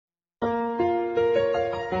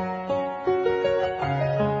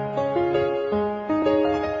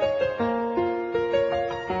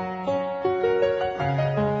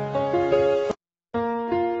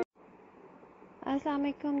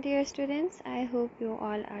students, I hope you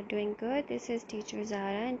all are doing good. This is teacher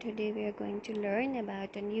Zara and today we are going to learn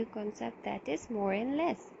about a new concept, that is more and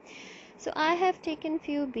less. So I have taken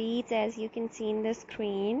few beads as you can see in the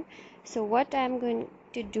screen. So what I'm going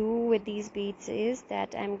to do with these beads is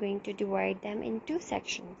that I'm going to divide them in two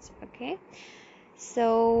sections. Okay,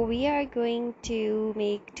 so we are going to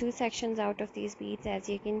make two sections out of these beads as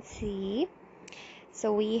you can see.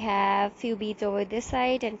 So we have few beads over this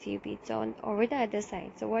side and few beads over the other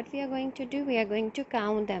side. So what we are going to do, we are going to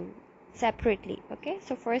count them separately. Okay,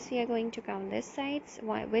 so first we are going to count this sides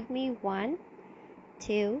with me. 1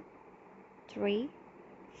 2 3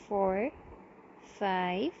 4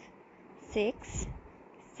 5 6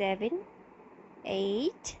 7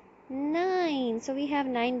 8 9. So we have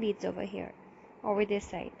 9 beads over here over this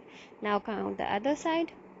side. Now count the other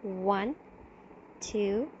side. 1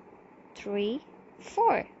 2 3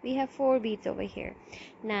 4. We have 4 beads over here.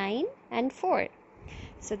 9 and 4.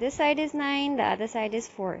 So this side is 9, the other side is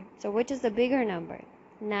 4. So which is the bigger number?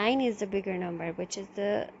 9 is the bigger number. Which is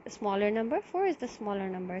the smaller number? 4 is the smaller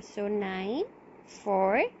number. So 9,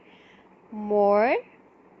 4, more.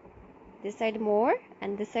 This side more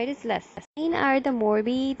and this side is less. 9 are the more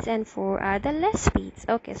beads and 4 are the less beads.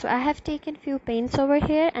 Okay, so I have taken few pens over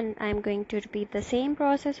here and I'm going to repeat the same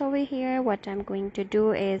process over here. What I'm going to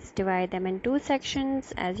do is divide them in two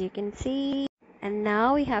sections as you can see. And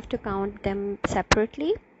now we have to count them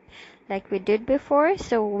separately like we did before.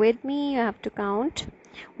 So with me you have to count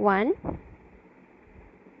 1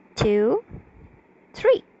 2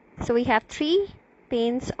 3. So we have 3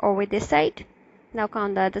 pens over this side. Now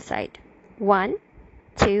count the other side. 1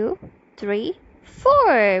 2 3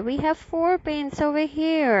 4. We have 4 pens over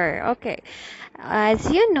here. Okay, as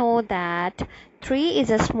you know that 3 is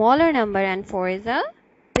a smaller number and 4 is a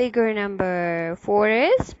bigger number. 4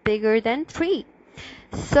 is bigger than 3.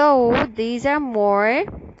 So these are more.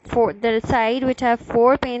 For the side which have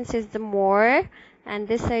 4 pens is the more, and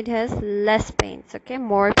this side has less pens. Okay,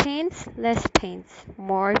 more pens, less pens,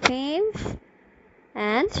 more pens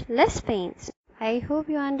and less pens. I hope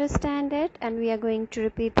you understand it, and we are going to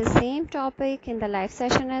repeat the same topic in the live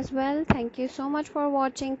session as well. Thank you so much for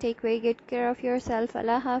watching. Take very good care of yourself.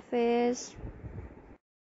 Allah Hafiz.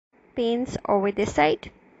 Pens over this side.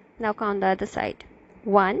 Now count the other side.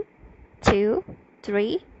 1 2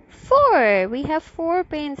 3 4. We have 4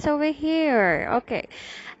 pens over here. Okay,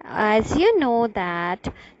 as you know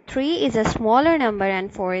that 3 is a smaller number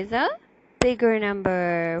and 4 is a bigger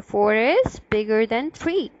number. 4 is bigger than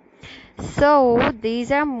 3. So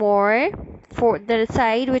these are more. For the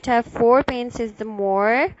side which have 4 pens is the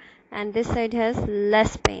more, and this side has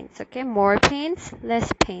less pens. Okay, more pens,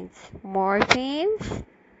 less pens, more pens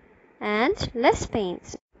and less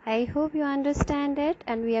pens. I hope you understand it,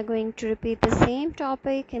 and we are going to repeat the same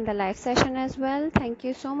topic in the live session as well. Thank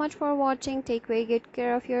you so much for watching. Take very good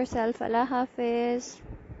care of yourself. Allah Hafiz.